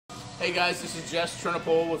Hey guys, this is Jess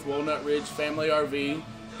Trinipole with Walnut Ridge Family RV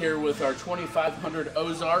here with our 2500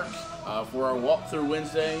 Ozark for our walkthrough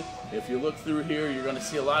Wednesday. If you look through here, you're going to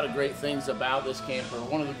see a lot of great things about this camper.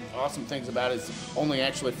 One of the awesome things about it is it's only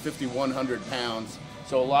actually 5,100 pounds,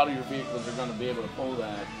 so a lot of your vehicles are going to be able to pull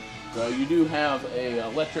that. So you do have a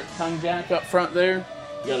electric tongue jack up front there.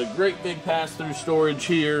 You got a great big pass-through storage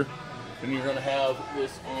here. And you're going to have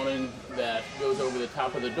this awning that goes over the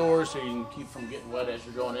top of the door so you can keep from getting wet as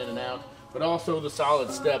you're going in and out. But also the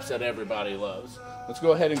solid steps that everybody loves. Let's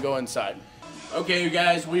go ahead and go inside. Okay, you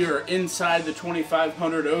guys, we are inside the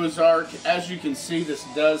 2500 Ozark. As you can see, this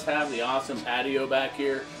does have the awesome patio back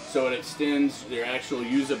here, so it extends the actual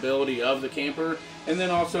usability of the camper. And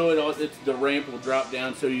then also the ramp will drop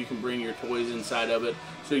down so you can bring your toys inside of it,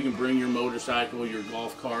 so you can bring your motorcycle, your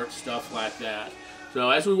golf cart, stuff like that. So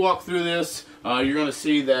as we walk through this, you're going to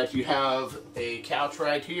see that you have a couch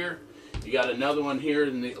right here. You got another one here,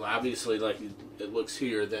 and obviously, like it looks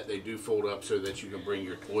here, that they do fold up so that you can bring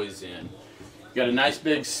your toys in. You got a nice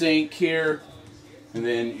big sink here, and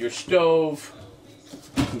then your stove,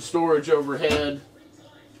 some storage overhead,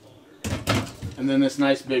 and then this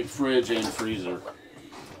nice big fridge and freezer.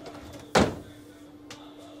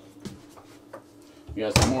 You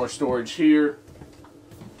got some more storage here.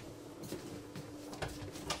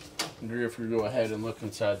 If we go ahead and look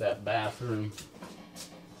inside that bathroom,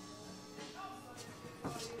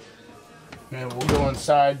 and we'll go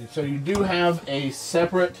inside. So you do have a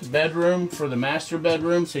separate bedroom for the master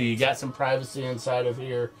bedroom, so you got some privacy inside of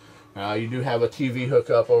here. You do have a TV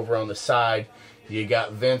hookup over on the side. You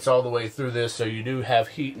got vents all the way through this, so you do have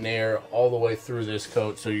heat and air all the way through this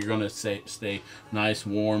coach, so you're going to stay nice,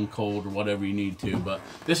 warm, cold, or whatever you need to. But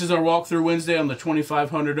this is our walkthrough Wednesday on the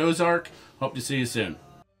 2500 Ozark. Hope to see you soon.